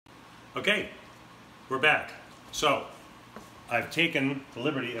Okay, we're back. So, I've taken the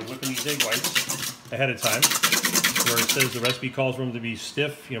liberty of whipping these egg whites ahead of time, where it says the recipe calls for them to be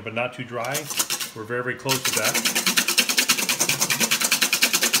stiff, but not too dry. We're very, very close to that.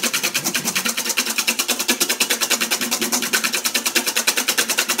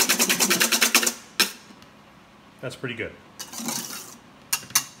 That's pretty good.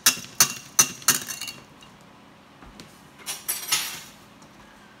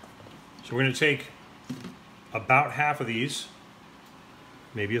 So we're going to take about half of these,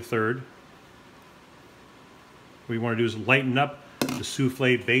 maybe a third. What we want to do is lighten up the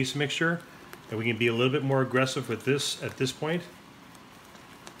souffle base mixture, and we can be a little bit more aggressive with this at this point.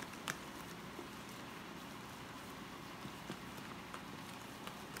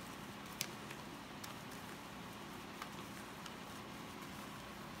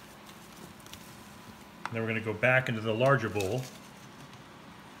 And then we're going to go back into the larger bowl.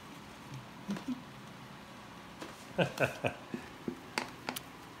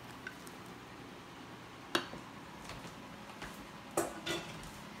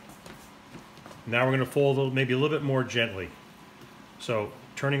 Now we're going to fold maybe a little bit more gently. So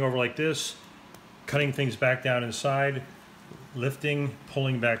turning over like this, cutting things back down inside, lifting,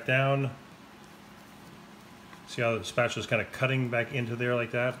 pulling back down. See how the spatula is kind of cutting back into there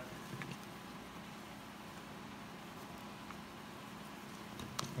like that?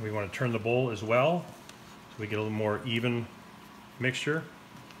 And we want to turn the bowl as well, so we get a little more even mixture.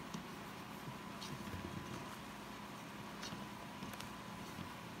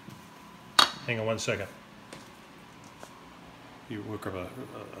 Hang on one second. You work up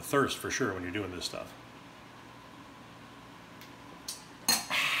a thirst for sure when you're doing this stuff.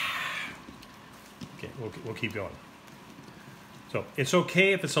 Okay, we'll keep going. So it's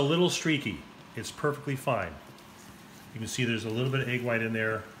okay if it's a little streaky. It's perfectly fine. You can see there's a little bit of egg white in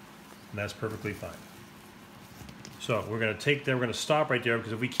there, and that's perfectly fine. So we're going to stop right there,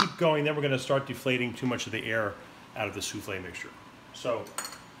 because if we keep going, then we're going to start deflating too much of the air out of the souffle mixture. So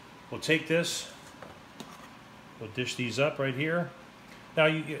we'll take this, we'll dish these up right here. Now,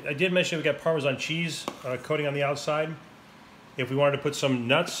 I did mention we got Parmesan cheese coating on the outside. If we wanted to put some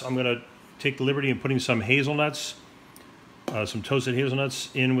nuts, I'm going to take the liberty of putting some hazelnuts, some toasted hazelnuts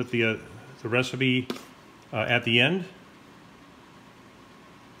in with the recipe at the end.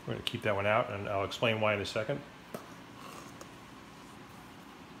 We're going to keep that one out, and I'll explain why in a second.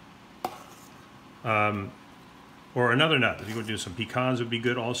 Or another nut. If you would do some pecans, would be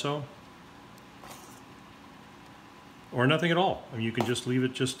good also. Or nothing at all. I mean, you can just leave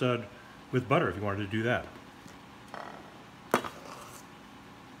it just with butter if you wanted to do that.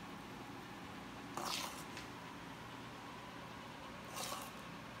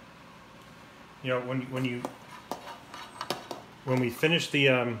 When we finish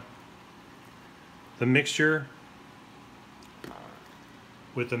the mixture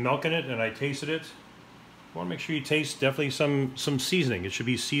with the milk in it, and I tasted it, I want to make sure you taste definitely some seasoning. It should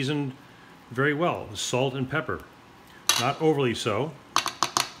be seasoned very well, with salt and pepper. Not overly so,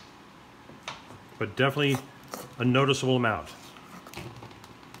 but definitely a noticeable amount.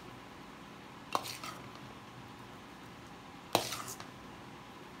 So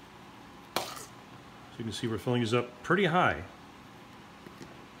you can see we're filling these up pretty high.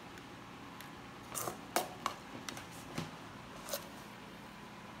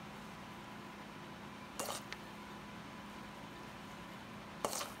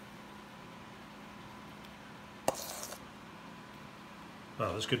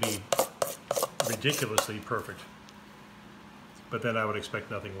 Well, this could be ridiculously perfect, but then I would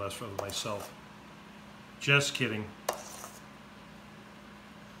expect nothing less from myself. Just kidding.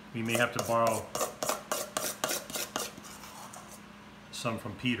 We may have to borrow some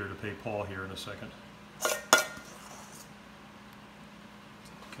from Peter to pay Paul here in a second.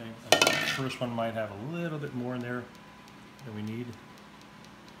 Okay, the first one might have a little bit more in there than we need.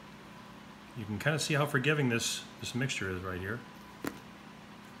 You can kind of see how forgiving this mixture is right here.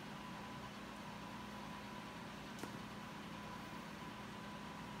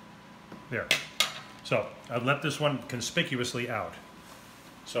 There. So I've left this one conspicuously out.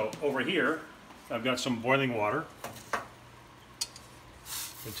 So over here, I've got some boiling water.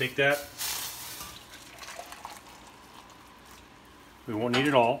 We'll take that. We won't need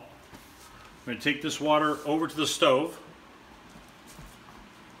it all. I'm going to take this water over to the stove.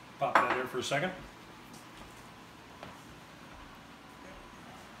 Pop that there for a second.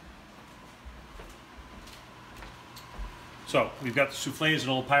 So we've got the soufflés in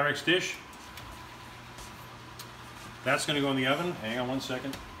a little Pyrex dish. That's going to go in the oven. Hang on one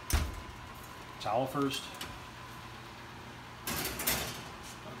second. Towel first.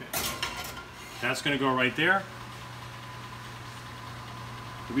 Okay. That's going to go right there.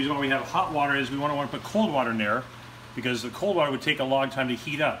 The reason why we have hot water is we want to put cold water in there because the cold water would take a long time to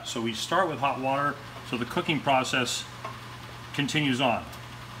heat up. So we start with hot water so the cooking process continues on.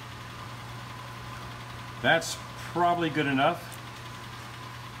 That's probably good enough.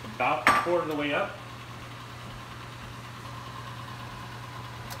 About a quarter of the way up.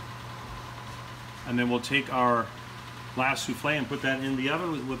 And then we'll take our last souffle and put that in the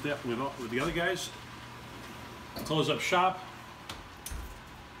oven with the other guys. Close up shop.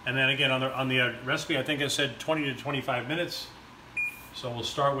 And then again on the recipe, I think I said 20 to 25 minutes. So we'll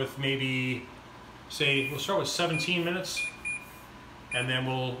start with maybe, we'll start with 17 minutes. And then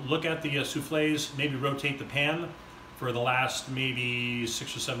we'll look at the souffles, maybe rotate the pan for the last maybe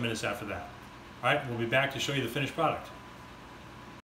 6 or 7 minutes after that. All right, we'll be back to show you the finished product.